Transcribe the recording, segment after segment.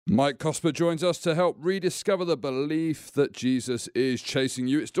Mike Cosper joins us to help rediscover the belief that Jesus is chasing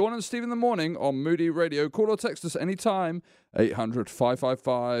you. It's Dawn and Steve in the morning on Moody Radio. Call or text us anytime,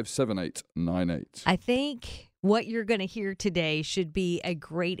 800-555-7898. I think what you're going to hear today should be a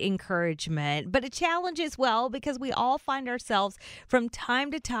great encouragement, but a challenge as well, because we all find ourselves from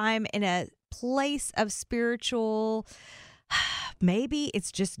time to time in a place of spiritual, maybe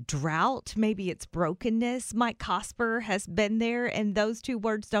it's just drought, maybe it's brokenness. Mike Cosper has been there, and those two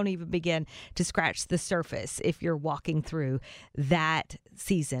words don't even begin to scratch the surface if you're walking through that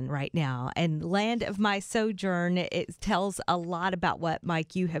season right now. And Land of My Sojourn, it tells a lot about what,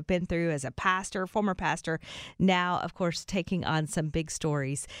 Mike, you have been through as a pastor, former pastor, now, of course, taking on some big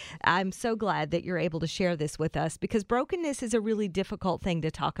stories. I'm so glad that you're able to share this with us, because brokenness is a really difficult thing to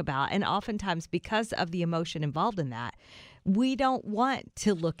talk about, and oftentimes because of the emotion involved in that, we don't want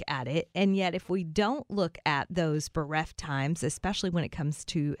to look at it. And yet, if we don't look at those bereft times, especially when it comes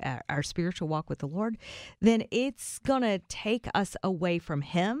to our spiritual walk with the Lord, then it's going to take us away from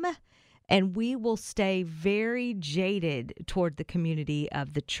Him, and we will stay very jaded toward the community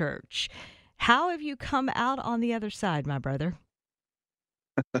of the church. How have you come out on the other side, my brother?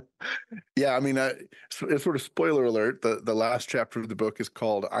 Yeah, I mean, it's sort of spoiler alert. The last chapter of the book is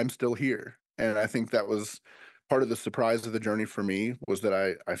called "I'm Still Here," and I think that was part of the surprise of the journey for me, was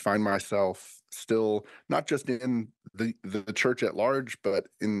that I find myself still not just in the church at large, but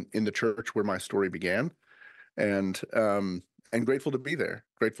in the church where my story began, and grateful to be there,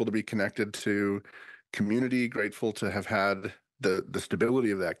 grateful to be connected to community, grateful to have had the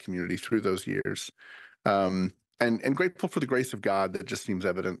stability of that community through those years. And grateful for the grace of God that just seems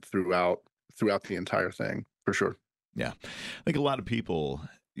evident throughout the entire thing, for sure. Yeah. I think a lot of people,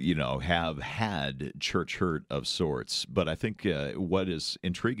 have had church hurt of sorts. But I think what is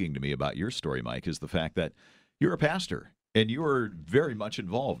intriguing to me about your story, Mike, is the fact that you're a pastor and you're very much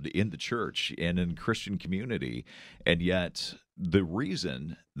involved in the church and in Christian community. And yet the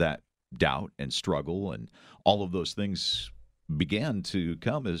reason that doubt and struggle and all of those things began to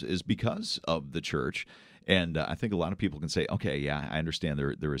come is because of the church. And I think a lot of people can say, okay, yeah, I understand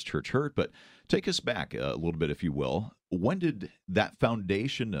there is church hurt, but take us back a little bit, if you will. When did that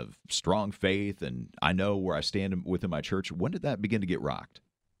foundation of strong faith and I know where I stand within my church, when did that begin to get rocked?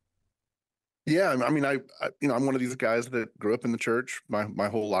 Yeah, I mean, I'm one of these guys that grew up in the church my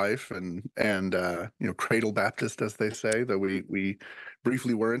whole life, and cradle Baptist, as they say, though we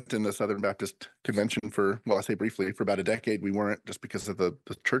briefly weren't in the Southern Baptist Convention well, I say briefly, for about a decade. We weren't, just because of the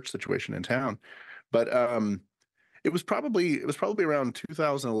church situation in town. But it was probably around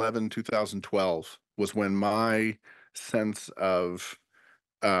 2011, 2012 was when my sense of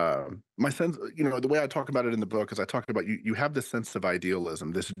the way I talk about it in the book is I talk about you have this sense of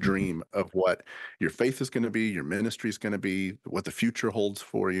idealism, this dream of what your faith is going to be, your ministry is going to be, what the future holds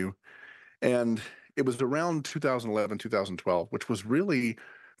for you. And it was around 2011, 2012, which was really,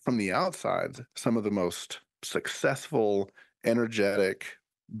 from the outside, some of the most successful, energetic,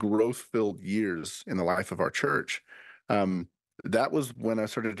 growth-filled years in the life of our church. That was when I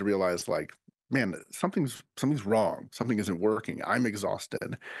started to realize, like, man, something's wrong. Something isn't working. I'm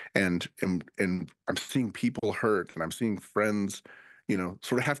exhausted, and I'm seeing people hurt, and I'm seeing friends,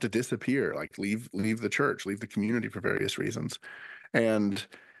 sort of have to disappear, like leave the church, leave the community for various reasons, and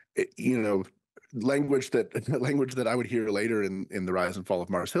language that I would hear later in the rise and fall of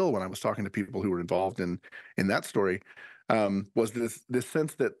Mars Hill, when I was talking to people who were involved in that story, was this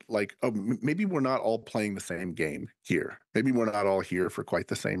sense that, like, oh, maybe we're not all playing the same game here. Maybe we're not all here for quite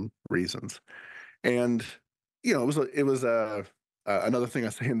the same reasons. And it was another thing I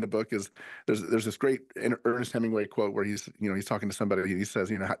say in the book is there's this great Ernest Hemingway quote where he's talking to somebody, and he says,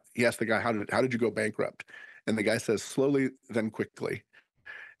 he asked the guy, how did you go bankrupt? And the guy says, slowly, then quickly.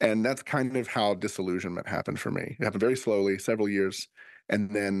 And that's kind of how disillusionment happened for me. It happened very slowly, several years,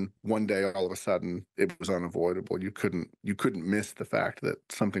 and then one day, all of a sudden, it was unavoidable. You couldn't miss the fact that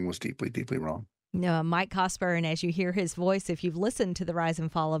something was deeply, deeply wrong. No, Mike Cosper, and as you hear his voice, if you've listened to the Rise and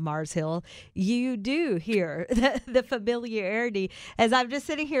Fall of Mars Hill, you do hear the familiarity. As I'm just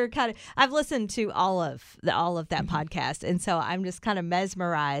sitting here, I've listened to all of that podcast, and so I'm just kind of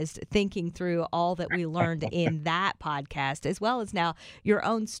mesmerized thinking through all that we learned in that podcast, as well as now your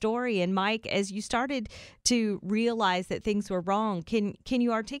own story. And Mike, as you started to realize that things were wrong, can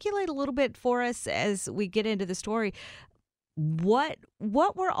you articulate a little bit for us as we get into the story? What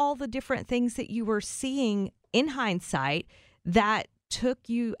were all the different things that you were seeing in hindsight that took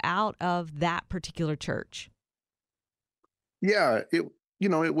you out of that particular church? Yeah, it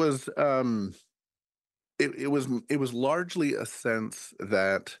was largely a sense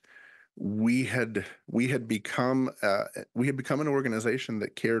that we had become an organization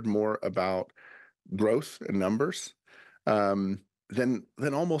that cared more about growth and numbers than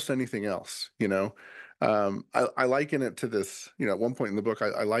almost anything else. I liken it to this. At one point in the book,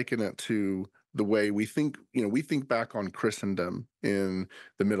 I liken it to the way we think. We think back on Christendom in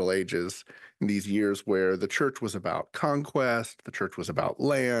the Middle Ages, in these years where the church was about conquest, the church was about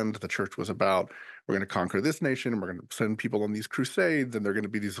land, the church was about, we're going to conquer this nation, and we're going to send people on these crusades, and they're going to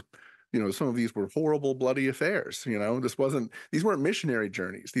be these. Some of these were horrible, bloody affairs. These weren't missionary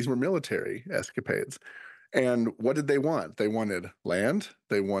journeys. These were military escapades. And what did they want? They wanted land.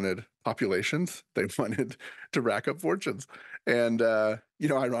 They wanted populations. They wanted to rack up fortunes. And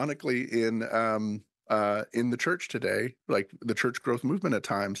ironically, in the church today, like the church growth movement at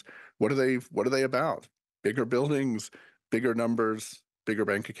times, what are they about? Bigger buildings, bigger numbers, bigger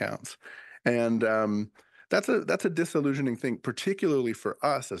bank accounts, and that's a disillusioning thing, particularly for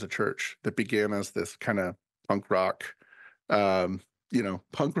us as a church that began as this kind of punk rock.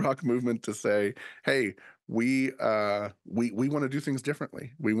 Punk rock movement to say, hey, we want to do things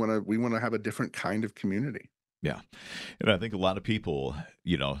differently. We want to have a different kind of community. Yeah. And I think a lot of people,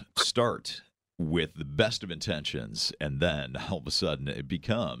 start with the best of intentions, and then all of a sudden it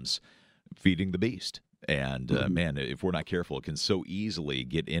becomes feeding the beast. And man, if we're not careful, it can so easily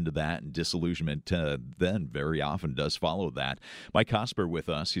get into that, and disillusionment then very often does follow that. Mike Cosper with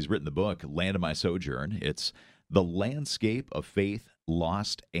us. He's written the book, Land of My Sojourn. It's the landscape of faith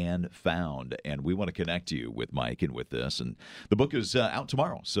lost and found, and we want to connect you with Mike and with this. And the book is out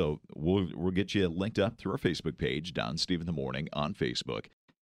tomorrow, so we'll get you linked up through our Facebook page, Don Steve in the Morning on Facebook.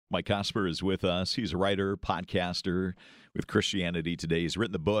 Mike Cosper is with us. He's a writer, podcaster with Christianity Today. He's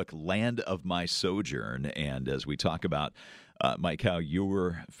written the book, Land of My Sojourn. And as we talk about, Mike, how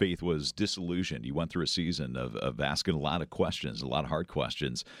your faith was disillusioned. You went through a season of asking a lot of questions, a lot of hard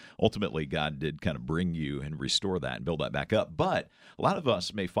questions. Ultimately, God did kind of bring you and restore that and build that back up. But a lot of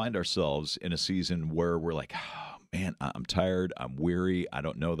us may find ourselves in a season where we're like, oh, man, I'm tired. I'm weary. I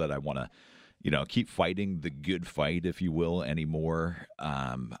don't know that I want to keep fighting the good fight, if you will, anymore.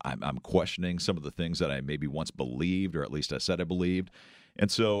 I'm questioning some of the things that I maybe once believed, or at least I said I believed. And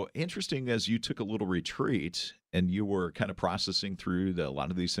so, interesting, as you took a little retreat and you were kind of processing through a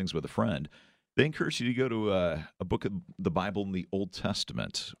lot of these things with a friend, they encouraged you to go to a book of the Bible in the Old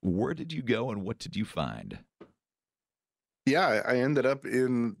Testament. Where did you go, and what did you find? Yeah, I ended up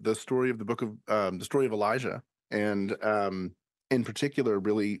in the story of the story of Elijah, and in particular,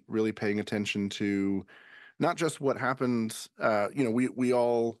 really, really paying attention to not just what happens. We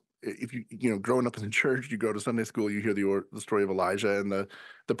all, if growing up in the church, you go to Sunday school, you hear the story of Elijah and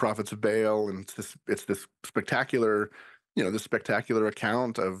the prophets of Baal, and it's this spectacular, this spectacular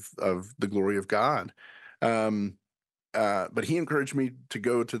account of the glory of God. But he encouraged me to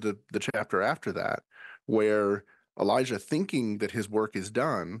go to the chapter after that, where Elijah, thinking that his work is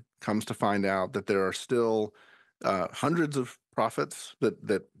done, comes to find out that there are still hundreds of prophets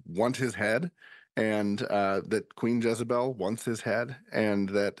that want his head, and that Queen Jezebel wants his head, and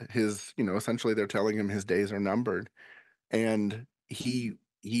that essentially they're telling him his days are numbered, and he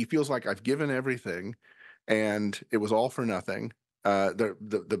feels like, I've given everything, and it was all for nothing.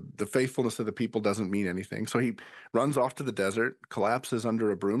 The faithfulness of the people doesn't mean anything. So he runs off to the desert, collapses under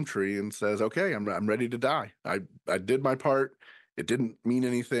a broom tree, and says, "Okay, I'm ready to die. I did my part. It didn't mean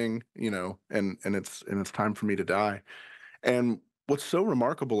anything, and it's time for me to die." And what's so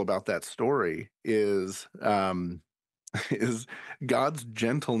remarkable about that story is is God's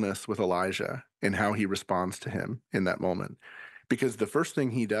gentleness with Elijah and how he responds to him in that moment. Because the first thing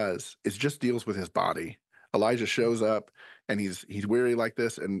he does is just deals with his body. Elijah shows up, and he's weary like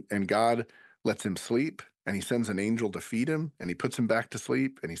this, and God lets him sleep, and he sends an angel to feed him, and he puts him back to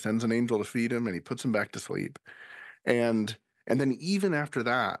sleep, and he sends an angel to feed him, and he puts him back to sleep. And then even after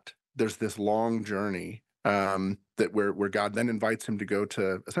that, there's this long journey that where God then invites him to go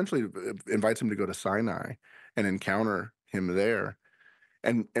to Sinai and encounter him there.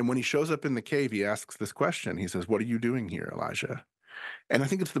 And when he shows up in the cave, he asks this question. He says, "What are you doing here, Elijah?" And I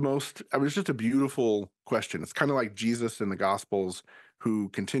think it's just a beautiful question. It's kind of like Jesus in the Gospels, who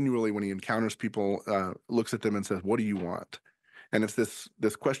continually, when he encounters people, looks at them and says, "What do you want?" And it's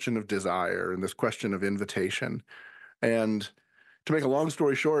this question of desire and this question of invitation. And to make a long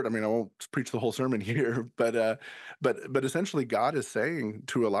story short, I mean, I won't preach the whole sermon here, but essentially, God is saying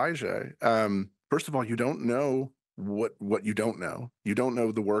to Elijah, first of all, you don't know what you don't know. You don't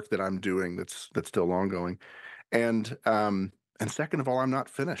know the work that I'm doing that's still ongoing, and second of all, I'm not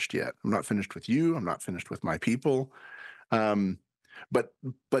finished yet. I'm not finished with you. I'm not finished with my people.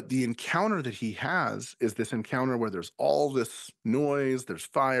 But the encounter that he has is this encounter where there's all this noise, there's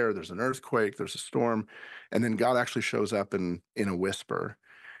fire, there's an earthquake, there's a storm, and then God actually shows up in a whisper.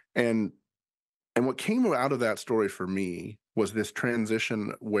 And what came out of that story for me was this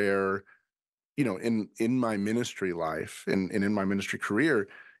transition where, in my ministry life and in my ministry career,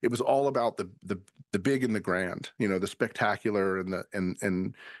 it was all about the big and the grand, the spectacular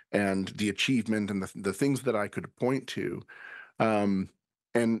and and the achievement and the things that I could point to. Um,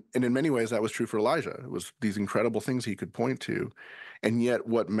 and in many ways that was true for Elijah. It was these incredible things he could point to. And yet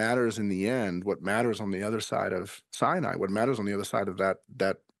what matters in the end, what matters on the other side of Sinai, what matters on the other side of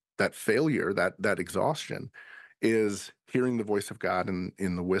that failure, that exhaustion, is hearing the voice of God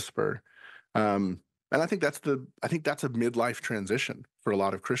in the whisper. And I think that's a midlife transition for a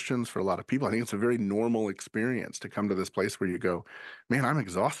lot of Christians, for a lot of people. I think it's a very normal experience to come to this place where you go, man, I'm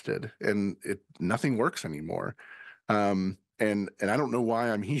exhausted and nothing works anymore. And I don't know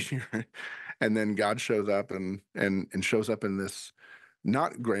why I'm here. And then God shows up and shows up in this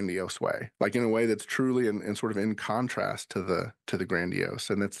not grandiose way, like in a way that's truly and sort of in contrast to the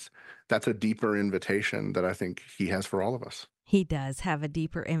grandiose. And that's a deeper invitation that I think he has for all of us. He does have a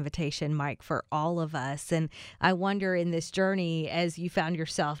deeper invitation, Mike, for all of us. And I wonder in this journey, as you found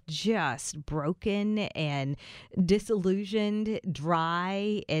yourself just broken and disillusioned,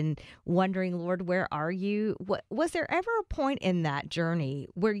 dry, and wondering, Lord, where are you? Was there ever a point in that journey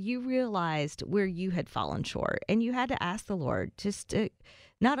where you realized where you had fallen short and you had to ask the Lord just to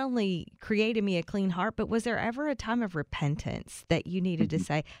not only create in me a clean heart, but was there ever a time of repentance that you needed to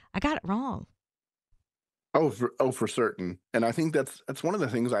say, I got it wrong? For certain. And I think that's one of the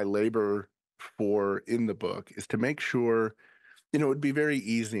things I labor for in the book, is to make sure, it'd be very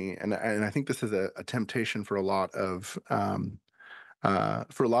easy. And I think this is a temptation for a lot of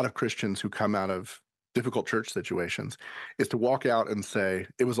Christians who come out of difficult church situations, is to walk out and say,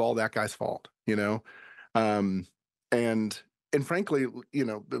 it was all that guy's fault, Um, and frankly,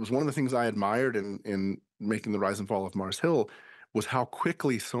 it was one of the things I admired in making the Rise and Fall of Mars Hill, was how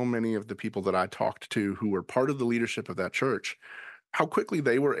quickly so many of the people that I talked to who were part of the leadership of that church, how quickly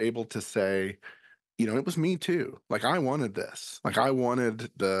they were able to say, it was me too. Like, I wanted this. Like, I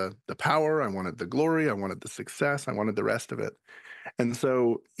wanted the power, I wanted the glory, I wanted the success, I wanted the rest of it. And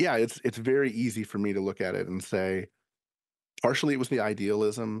so, yeah, it's very easy for me to look at it and say, partially it was the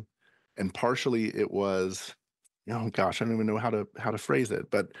idealism, and partially it was, oh gosh, I don't even know how to phrase it,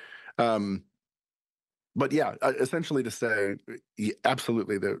 um, but yeah, essentially to say,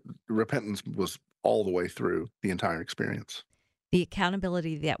 absolutely, the repentance was all the way through the entire experience. The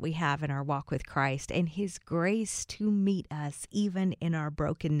accountability that we have in our walk with Christ and his grace to meet us even in our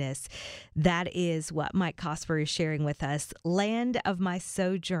brokenness. That is what Mike Cosper is sharing with us. Land of My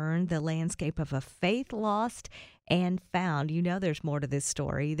Sojourn, the landscape of a faith lost and found. There's more to this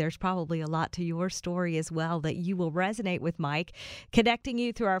story. There's probably a lot to your story as well that you will resonate with, Mike. Connecting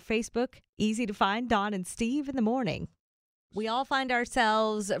you through our Facebook, easy to find, Dawn and Steve in the morning. We all find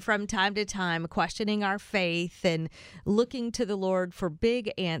ourselves from time to time questioning our faith and looking to the Lord for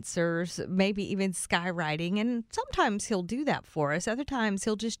big answers, maybe even skywriting. And sometimes he'll do that for us. Other times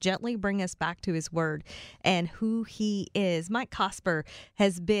he'll just gently bring us back to his word and who he is. Mike Cosper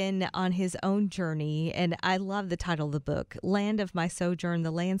has been on his own journey, and I love the title of the book, Land of My Sojourn,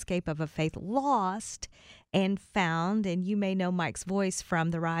 the landscape of a faith lost and found. And you may know Mike's voice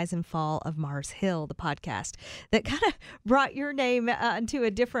from The Rise and Fall of Mars Hill, the podcast that kind of brought your name to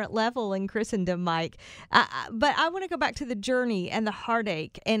a different level in Christendom, Mike. But I want to go back to the journey and the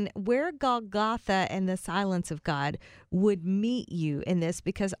heartache and where Golgotha and the silence of God would meet you in this,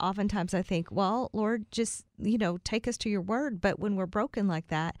 because oftentimes I think, well, Lord, just, take us to your word. But when we're broken like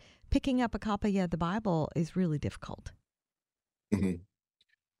that, picking up a copy of the Bible is really difficult. Mm-hmm.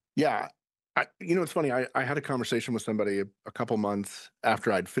 Yeah. It's funny. I had a conversation with somebody a couple months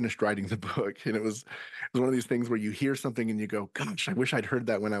after I'd finished writing the book, and it was one of these things where you hear something and you go, "Gosh, I wish I'd heard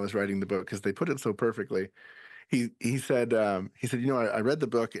that when I was writing the book," because they put it so perfectly. He said, I read the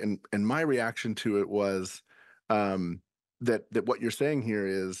book, and my reaction to it was, that what you're saying here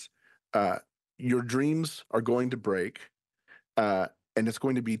is, uh, your dreams are going to break, and it's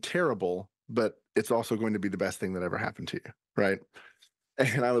going to be terrible, but it's also going to be the best thing that ever happened to you, right?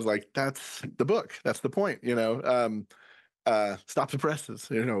 And I was like, that's the book. That's the point, stop the presses,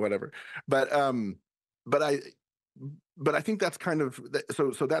 whatever. But, but I, but I think that's kind of,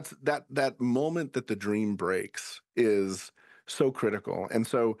 so that's that moment that the dream breaks is so critical. And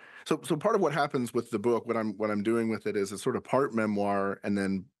so part of what happens with the book, what I'm doing with it is it's sort of part memoir. And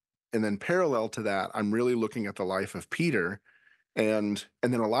then parallel to that, I'm really looking at the life of Peter, and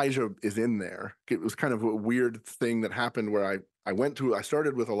then Elijah is in there. It was kind of a weird thing that happened where I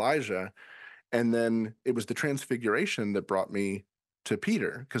started with Elijah, and then it was the transfiguration that brought me to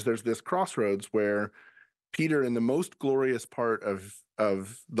Peter, because there's this crossroads where Peter, in the most glorious part of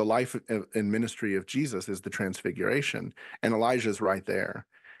the life and ministry of Jesus, is the transfiguration, and Elijah's right there.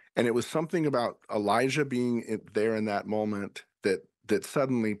 And it was something about Elijah being there in that moment that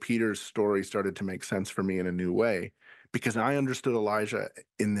suddenly Peter's story started to make sense for me in a new way, because I understood Elijah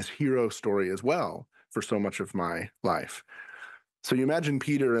in this hero story as well for so much of my life. So you imagine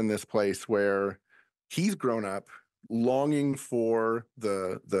Peter in this place where he's grown up longing for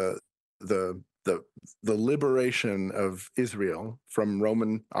the liberation of Israel from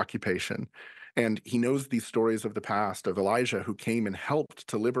Roman occupation. And he knows these stories of the past of Elijah, who came and helped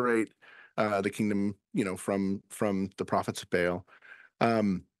to liberate the kingdom, from the prophets of Baal.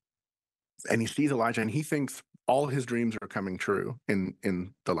 Um, and he sees Elijah, and he thinks all his dreams are coming true in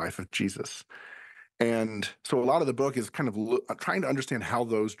the life of Jesus. And so a lot of the book is kind of trying to understand how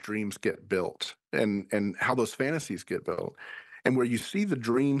those dreams get built, and how those fantasies get built. And where you see the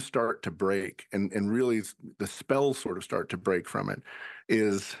dreams start to break, and really the spells sort of start to break from it,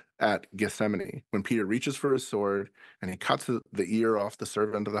 is at Gethsemane, when Peter reaches for his sword and he cuts the ear off the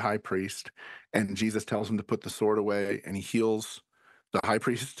servant of the high priest, and Jesus tells him to put the sword away, and he heals the high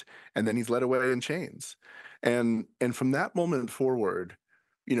priest, and then he's led away in chains. And from that moment forward,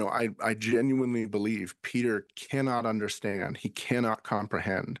 I genuinely believe Peter cannot understand, he cannot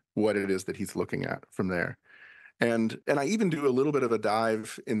comprehend what it is that he's looking at from there. And I even do a little bit of a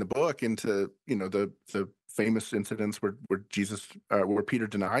dive in the book into, the famous incidents where Peter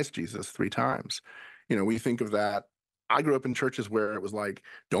denies Jesus 3 times. We think of that. I grew up in churches where it was like,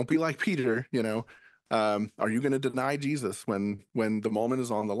 don't be like Peter, are you going to deny Jesus when the moment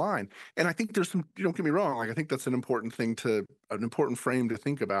is on the line? And I think there's some, don't get me wrong, like I think that's an important frame to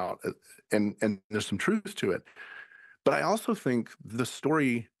think about, and there's some truth to it. But I also think the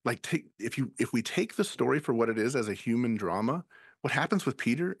story, like, if we take the story for what it is as a human drama, what happens with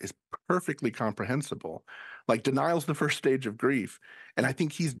Peter is perfectly comprehensible. Like, denial's the first stage of grief. And I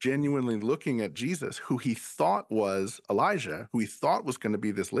think he's genuinely looking at Jesus, who he thought was Elijah, who he thought was going to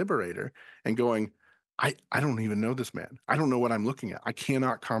be this liberator, and going, I don't even know this man. I don't know what I'm looking at. I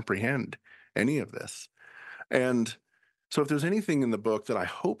cannot comprehend any of this. And so if there's anything in the book that I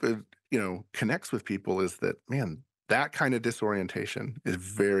hope it, connects with people, is that, man, that kind of disorientation is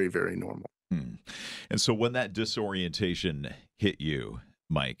very, very normal. Hmm. And so when that disorientation hit you,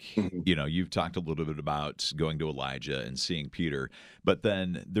 Mike, Mhm. you've talked a little bit about going to Elijah and seeing Peter, but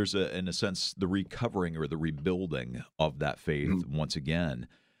then there's in a sense, the recovering or the rebuilding of that faith Mhm. once again.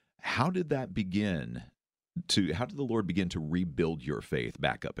 How did that begin how did the Lord begin to rebuild your faith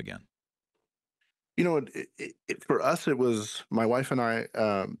back up again? For us, it was my wife and I,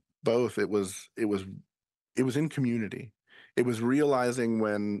 both. It was in community. It was realizing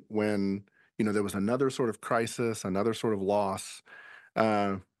when there was another sort of crisis, another sort of loss.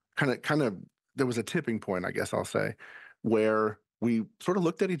 Kind of, there was a tipping point, I guess I'll say, where we sort of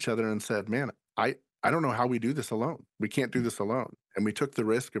looked at each other and said, "Man, I don't know how we do this alone. We can't do this alone." And we took the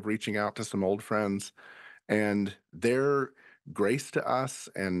risk of reaching out to some old friends, and their grace to us,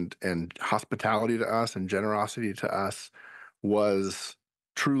 and hospitality to us, and generosity to us was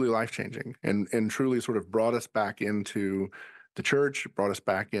truly life-changing, and truly sort of brought us back into the church, brought us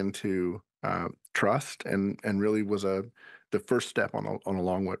back into trust, and really was the first step on a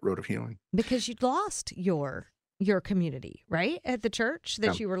long road of healing. Because you'd lost your community, right? At the church Yeah.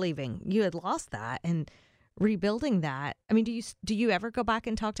 that you were leaving. You had lost that, and rebuilding that. I mean, do you ever go back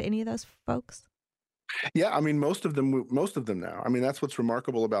and talk to any of those folks? Yeah, I mean, most of them now. I mean, that's what's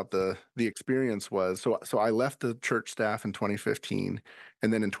remarkable about the experience was, so I left the church staff in 2015,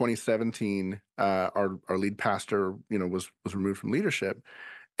 and then in 2017, our lead pastor, was removed from leadership,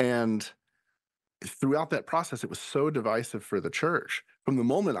 and throughout that process, it was so divisive for the church. From the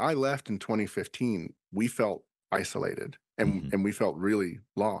moment I left in 2015, we felt isolated, and Mhm. and we felt really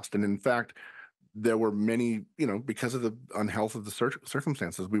lost. And in fact, there were many, because of the unhealth of the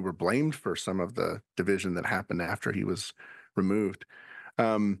circumstances, we were blamed for some of the division that happened after he was removed.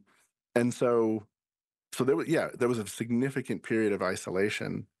 Um, and so there was a significant period of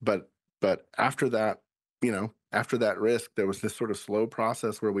isolation, but after that risk, there was this sort of slow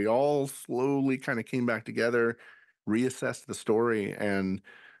process where we all slowly kind of came back together, reassessed the story, and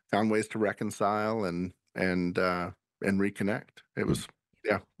found ways to reconcile and reconnect. It Mm. was,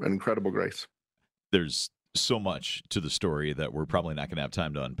 yeah, an incredible grace. There's so much to the story that we're probably not going to have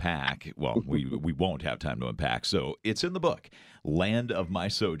time to unpack. Well, we won't have time to unpack. So it's in the book, Land of My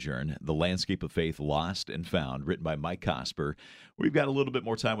Sojourn, The Landscape of Faith Lost and Found, written by Mike Cosper. We've got a little bit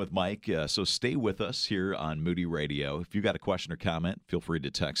more time with Mike, so stay with us here on Moody Radio. If you've got a question or comment, feel free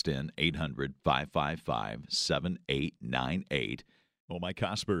to text in 800-555-7898. Well, Mike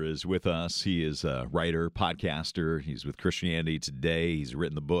Cosper is with us. He is a writer, podcaster. He's with Christianity Today. He's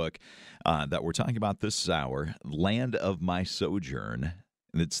written the book that we're talking about this hour, Land of My Sojourn.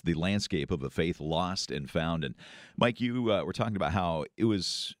 It's the landscape of a faith lost and found. And, Mike, you were talking about how it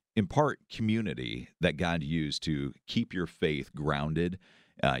was, in part, community that God used to keep your faith grounded.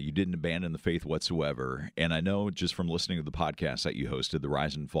 You didn't abandon the faith whatsoever. And I know just from listening to the podcast that you hosted, The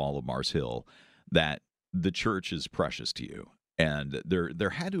Rise and Fall of Mars Hill, that the church is precious to you. And there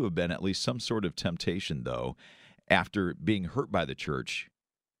had to have been at least some sort of temptation, though, after being hurt by the church,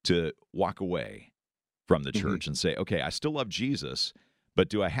 to walk away from the church and say, okay, I still love Jesus, but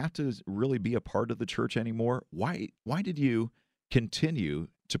do I have to really be a part of the church anymore? Why did you continue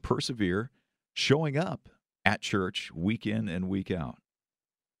to persevere showing up at church week in and week out?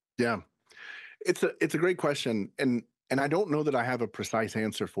 Yeah, it's a great question, and I don't know that I have a precise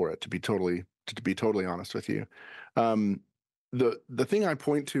answer for it, to be totally honest with you. The thing I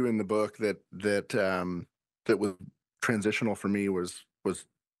point to in the book that was transitional for me was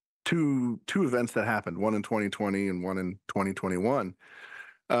two events that happened, one in 2020 and one in 2021.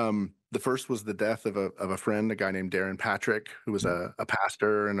 The first was the death of a friend, a guy named Darren Patrick, who was a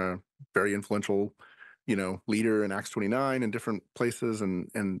pastor and a very influential, leader in Acts 29 and different places. And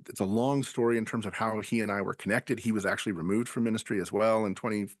it's a long story in terms of how he and I were connected. He was actually removed from ministry as well in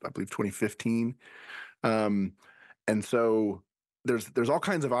 2015. And so there's all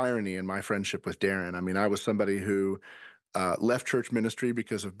kinds of irony in my friendship with Darren. I mean, I was somebody who left church ministry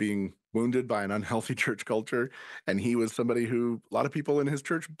because of being wounded by an unhealthy church culture, and he was somebody who a lot of people in his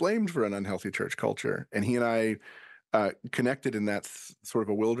church blamed for an unhealthy church culture. And he and I connected in that sort of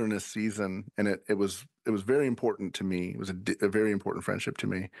a wilderness season, and it was very important to me. It was a very important friendship to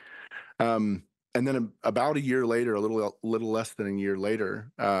me. And then about a year later, a little less than a year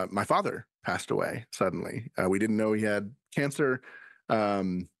later, my father passed away suddenly. We didn't know he had cancer.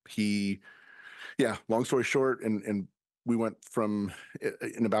 Long story short, and we went from,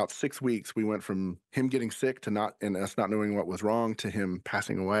 in about 6 weeks, we went from him getting sick to us not knowing what was wrong to him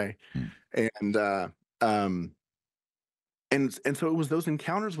passing away. And so it was those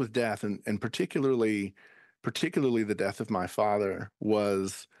encounters with death, and particularly the death of my father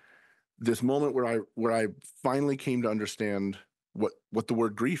was this moment where I finally came to understand what the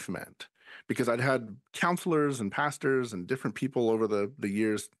word grief meant, because I'd had counselors and pastors and different people over the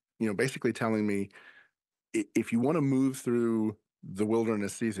years, basically telling me, if you want to move through the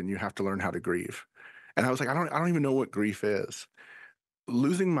wilderness season, you have to learn how to grieve. And I was like, I don't even know what grief is.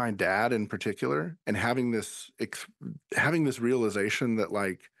 Losing my dad in particular, and having this realization that,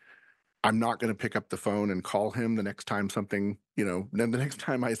 like, I'm not going to pick up the phone and call him the next time the next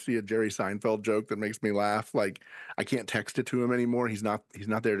time I see a Jerry Seinfeld joke that makes me laugh, like, I can't text it to him anymore. He's not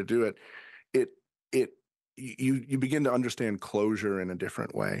there to do it. You begin to understand closure in a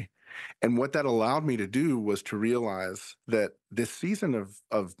different way. And what that allowed me to do was to realize that this season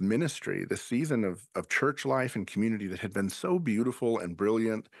of ministry, this season of church life and community that had been so beautiful and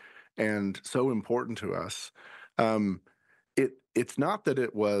brilliant and so important to us, it's not that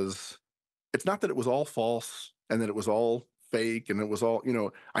it was all false and that it was all fake and it was all,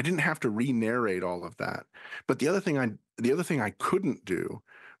 I didn't have to re-narrate all of that. But the other thing I couldn't do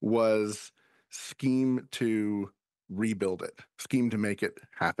was scheme to rebuild it, scheme to make it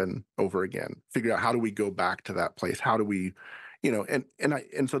happen over again, figure out, how do we go back to that place? How do we, and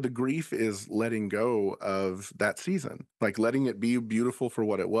so the grief is letting go of that season, like letting it be beautiful for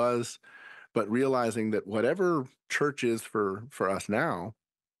what it was, but realizing that whatever church is for us now,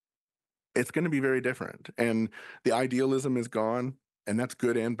 it's going to be very different. And the idealism is gone, and that's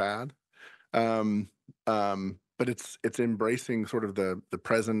good and bad. But it's embracing sort of the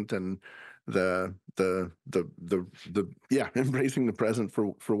present and embracing the present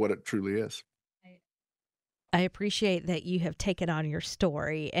for what it truly is. I appreciate that you have taken on your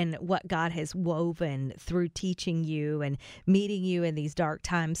story and what God has woven through teaching you and meeting you in these dark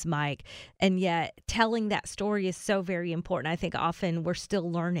times, Mike. And yet telling that story is so very important. I think often we're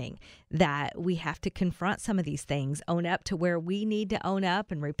still learning that we have to confront some of these things, own up to where we need to own up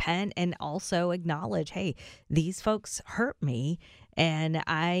and repent, and also acknowledge, hey, these folks hurt me. And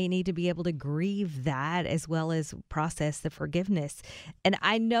I need to be able to grieve that as well as process the forgiveness. And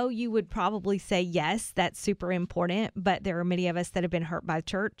I know you would probably say, yes, that's super important. But there are many of us that have been hurt by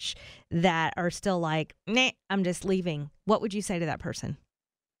church that are still like, nah, I'm just leaving. What would you say to that person?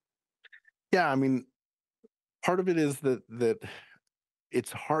 Yeah, I mean, part of it is that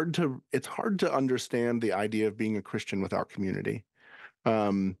it's hard to understand the idea of being a Christian without community.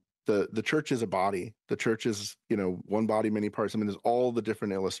 The church is a body. The church is, one body, many parts. I mean, there's all the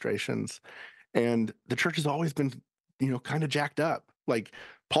different illustrations, and the church has always been, kind of jacked up. Like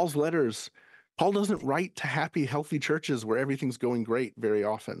Paul's letters, Paul doesn't write to happy, healthy churches where everything's going great very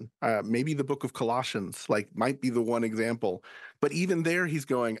often. Maybe the book of Colossians, might be the one example. But even there, he's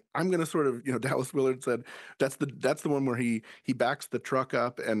going, I'm going to sort of, Dallas Willard said that's the one where he backs the truck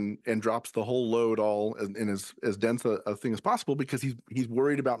up and drops the whole load all in as dense a thing as possible, because he's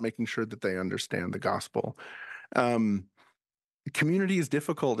worried about making sure that they understand the gospel. Community is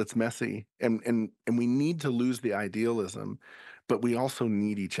difficult, it's messy, and we need to lose the idealism, but we also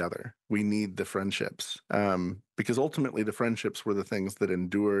need each other. We need the friendships, because ultimately the friendships were the things that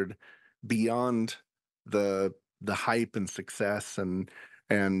endured beyond the hype and success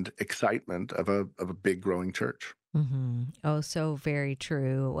and excitement of a big growing church. Mm-hmm. Oh, so very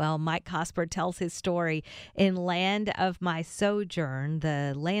true. Well, Mike Cosper tells his story in Land of My Sojourn,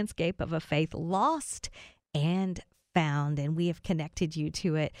 the landscape of a faith lost and found. And we have connected you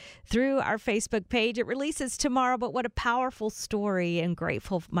to it through our Facebook page. It releases tomorrow, but what a powerful story, and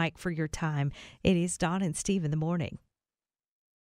grateful, Mike, for your time. It is Dawn and Steve in the morning.